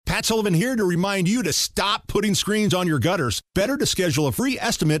Matt Sullivan here to remind you to stop putting screens on your gutters. Better to schedule a free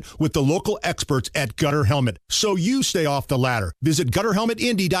estimate with the local experts at Gutter Helmet so you stay off the ladder. Visit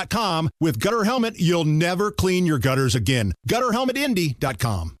GutterHelmetIndy.com. With Gutter Helmet, you'll never clean your gutters again.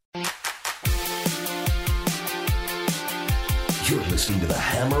 GutterHelmetIndy.com. You're listening to the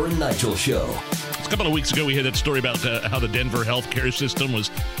Hammer and Nigel Show. A couple of weeks ago, we had that story about how the Denver healthcare system was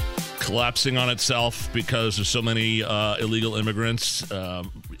collapsing on itself because there's so many illegal immigrants.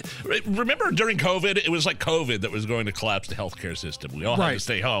 Remember during COVID, it was like COVID that was going to collapse the healthcare system. We all had to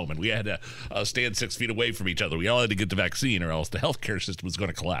stay home, and we had to stand 6 feet away from each other. We all had to get the vaccine, or else the healthcare system was going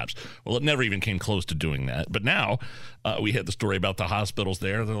to collapse. Well, it never even came close to doing that. But now we had the story about the hospitals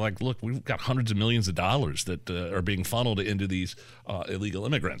there. They're like, look, we've got hundreds of millions of dollars that are being funneled into these illegal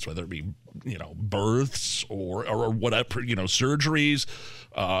immigrants, whether it be births or whatever, surgeries,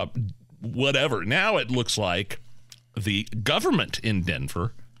 whatever. Now it looks like the government in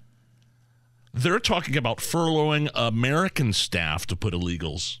Denver, they're talking about furloughing American staff to put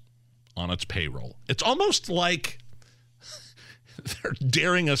illegals on its payroll. It's almost like they're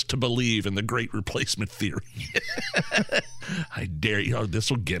daring us to believe in the great replacement theory. I dare you. This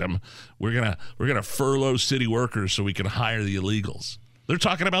will get them. We're gonna furlough city workers so we can hire the illegals. They're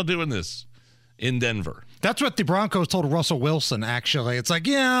talking about doing this in Denver. That's what the Broncos told Russell Wilson, actually. It's like,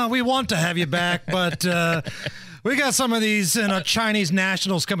 yeah, we want to have you back, but we got some of these Chinese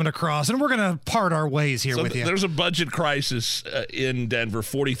nationals coming across, and we're going to part our ways here with you. There's a budget crisis in Denver,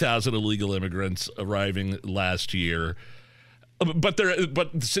 40,000 illegal immigrants arriving last year. But the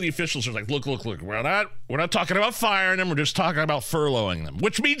city officials are like, look, we're not talking about firing them, we're just talking about furloughing them,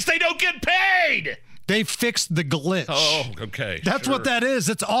 which means they don't get paid. They fixed the glitch. Oh, okay. That's what that is.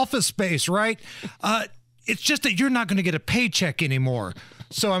 It's office space, right? It's just that you're not going to get a paycheck anymore.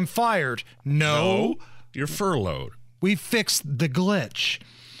 So I'm fired. No, you're furloughed. We fixed the glitch.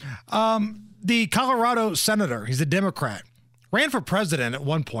 The Colorado senator, he's a Democrat, ran for president at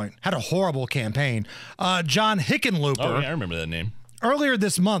one point, had a horrible campaign. John Hickenlooper. Oh, yeah, I remember that name. Earlier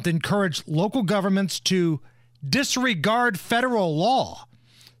this month encouraged local governments to disregard federal law,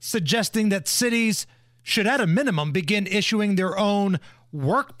 suggesting that cities should at a minimum begin issuing their own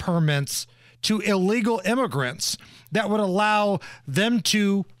work permits to illegal immigrants that would allow them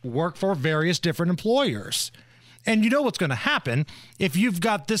to work for various different employers. And you know what's going to happen if you've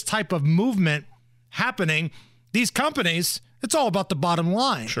got this type of movement happening. These companies, it's all about the bottom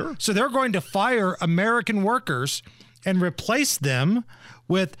line. Sure. So they're going to fire American workers and replace them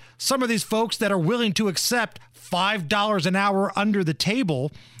with some of these folks that are willing to accept $5 an hour under the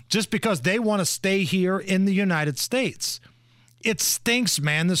table just because they want to stay here in the United States. It stinks,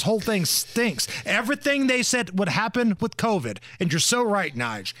 man. This whole thing stinks. Everything they said would happen with COVID, and you're so right,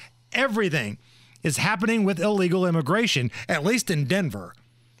 Nige, everything is happening with illegal immigration, at least in Denver.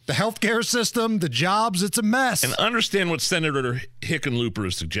 The healthcare system, the jobs, it's a mess. And understand what Senator Hickenlooper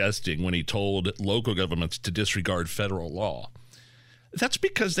is suggesting when he told local governments to disregard federal law. That's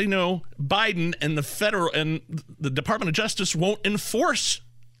because they know Biden and the federal and the Department of Justice won't enforce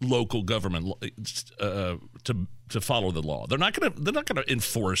local government to follow the law. They're not going to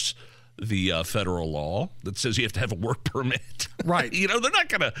enforce the federal law that says you have to have a work permit. Right. They're not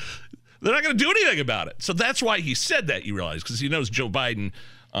going to do anything about it. So that's why he said that, you realize, because he knows Joe Biden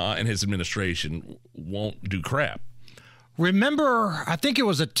and his administration won't do crap. Remember, I think it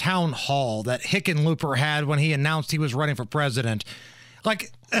was a town hall that Hickenlooper had when he announced he was running for president.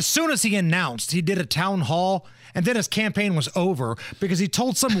 Like, as soon as he announced, he did a town hall, and then his campaign was over because he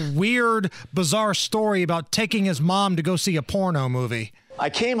told some weird, bizarre story about taking his mom to go see a porno movie.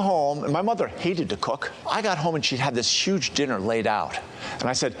 I came home, and my mother hated to cook. I got home, and she'd had this huge dinner laid out. And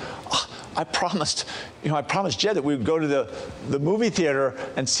I said, I promised Jed that we would go to the movie theater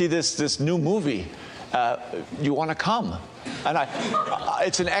and see this new movie. You want to come? And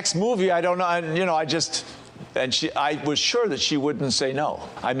it's an ex movie. I don't know. And I was sure that she wouldn't say no.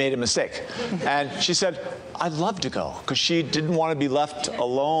 I made a mistake. And she said, I'd love to go, because she didn't want to be left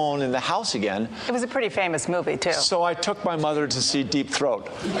alone in the house again. It was a pretty famous movie, too. So I took my mother to see Deep Throat.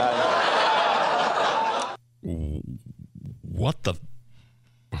 What the?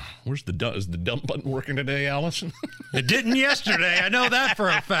 Is the dump button working today, Allison? It didn't yesterday. I know that for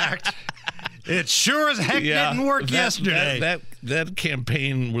a fact. It sure as heck didn't work yesterday. That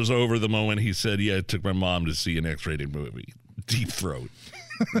campaign was over the moment he said, yeah, I took my mom to see an X-rated movie. Deep Throat.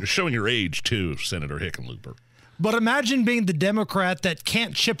 You're showing your age, too, Senator Hickenlooper. But imagine being the Democrat that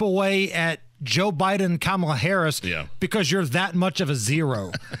can't chip away at Joe Biden, Kamala Harris, because you're that much of a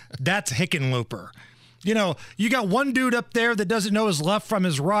zero. That's Hickenlooper. You know, you got one dude up there that doesn't know his left from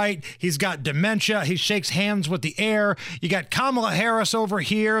his right. He's got dementia. He shakes hands with the air. You got Kamala Harris over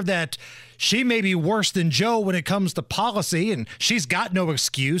here that she may be worse than Joe when it comes to policy, and she's got no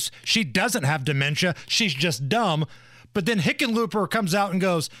excuse. She doesn't have dementia. She's just dumb. But then Hickenlooper comes out and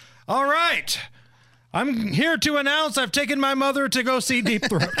goes, all right, I'm here to announce I've taken my mother to go see Deep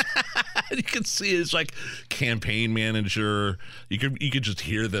Throat. You can see his like campaign manager. You could just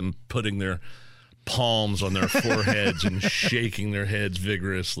hear them putting their palms on their foreheads and shaking their heads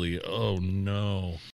vigorously. Oh no.